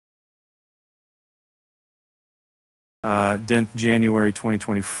10th January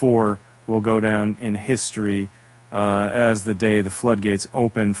 2024 will go down in history as the day the floodgates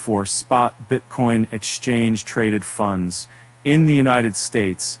opened for spot Bitcoin exchange-traded funds in the United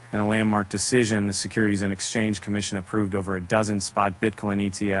States. In a landmark decision, the Securities and Exchange Commission approved over a dozen spot Bitcoin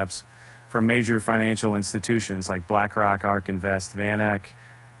ETFs from major financial institutions like BlackRock, ARK Invest, VanEck,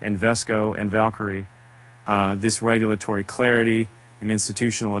 Invesco, and Valkyrie. This regulatory clarity and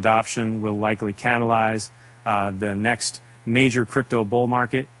institutional adoption will likely catalyze the next major crypto bull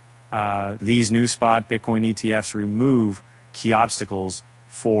market. These new spot Bitcoin ETFs remove key obstacles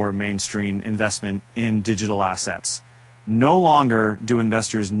for mainstream investment in digital assets. No longer do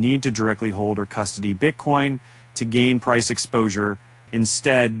investors need to directly hold or custody Bitcoin to gain price exposure.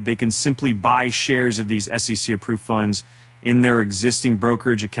 Instead, they can simply buy shares of these SEC-approved funds in their existing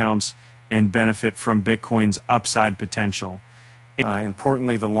brokerage accounts and benefit from Bitcoin's upside potential.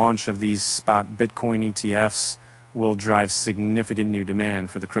 Importantly, the launch of these spot Bitcoin ETFs will drive significant new demand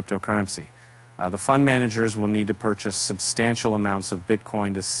for the cryptocurrency. The fund managers will need to purchase substantial amounts of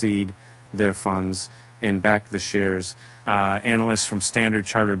Bitcoin to seed their funds and back the shares. Analysts from Standard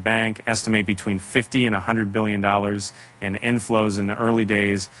Chartered Bank estimate between $50 and $100 billion in inflows in the early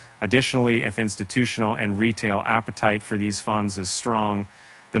days. Additionally, if institutional and retail appetite for these funds is strong,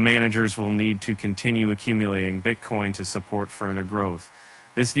 the managers will need to continue accumulating Bitcoin to support further growth.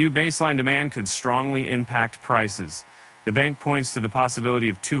 This new baseline demand could strongly impact prices. The bank points to the possibility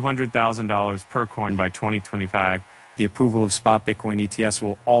of $200,000 per coin by 2025. The approval of spot Bitcoin ETFs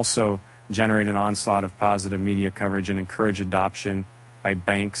will also generate an onslaught of positive media coverage and encourage adoption by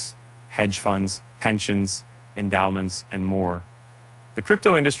banks, hedge funds, pensions, endowments, and more. The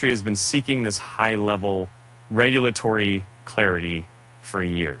crypto industry has been seeking this high-level regulatory clarity for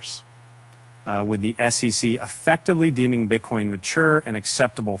years. With the SEC effectively deeming Bitcoin mature and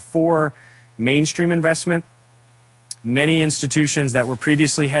acceptable for mainstream investment, many institutions that were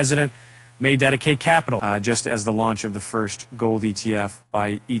previously hesitant may dedicate capital, just as the launch of the first gold ETF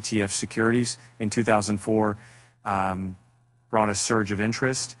by ETF Securities in 2004 brought a surge of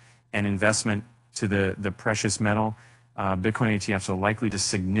interest and investment to the precious metal. Bitcoin ETFs are likely to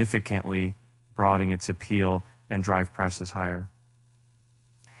significantly broaden its appeal and drive prices higher.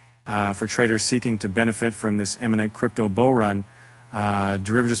 For traders seeking to benefit from this imminent crypto bull run,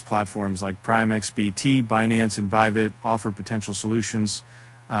 derivatives platforms like PrimeXBT, Binance, and Bybit offer potential solutions.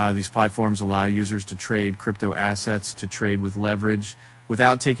 These platforms allow users to trade crypto assets, to trade with leverage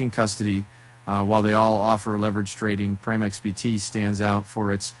without taking custody. While they all offer leverage trading, PrimeXBT stands out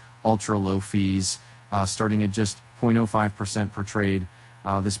for its ultra-low fees, starting at just 0.05% per trade.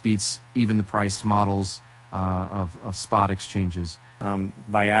 This beats even the priced models of spot exchanges.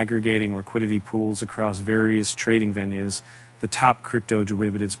 By aggregating liquidity pools across various trading venues, the top crypto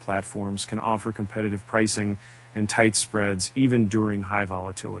derivatives platforms can offer competitive pricing and tight spreads even during high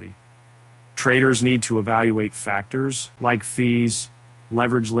volatility. Traders need to evaluate factors like fees,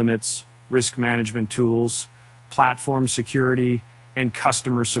 leverage limits, risk management tools, platform security, and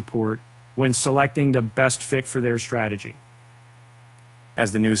customer support when selecting the best fit for their strategy.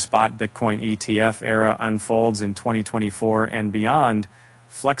 As the new spot Bitcoin ETF era unfolds in 2024 and beyond,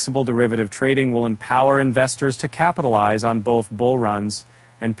 flexible derivative trading will empower investors to capitalize on both bull runs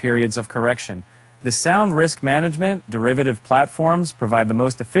and periods of correction. The sound risk management derivative platforms provide the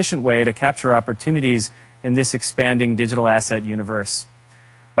most efficient way to capture opportunities in this expanding digital asset universe.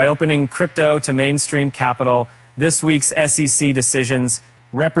 By opening crypto to mainstream capital, this week's SEC decisions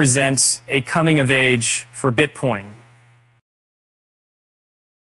represent a coming of age for Bitcoin.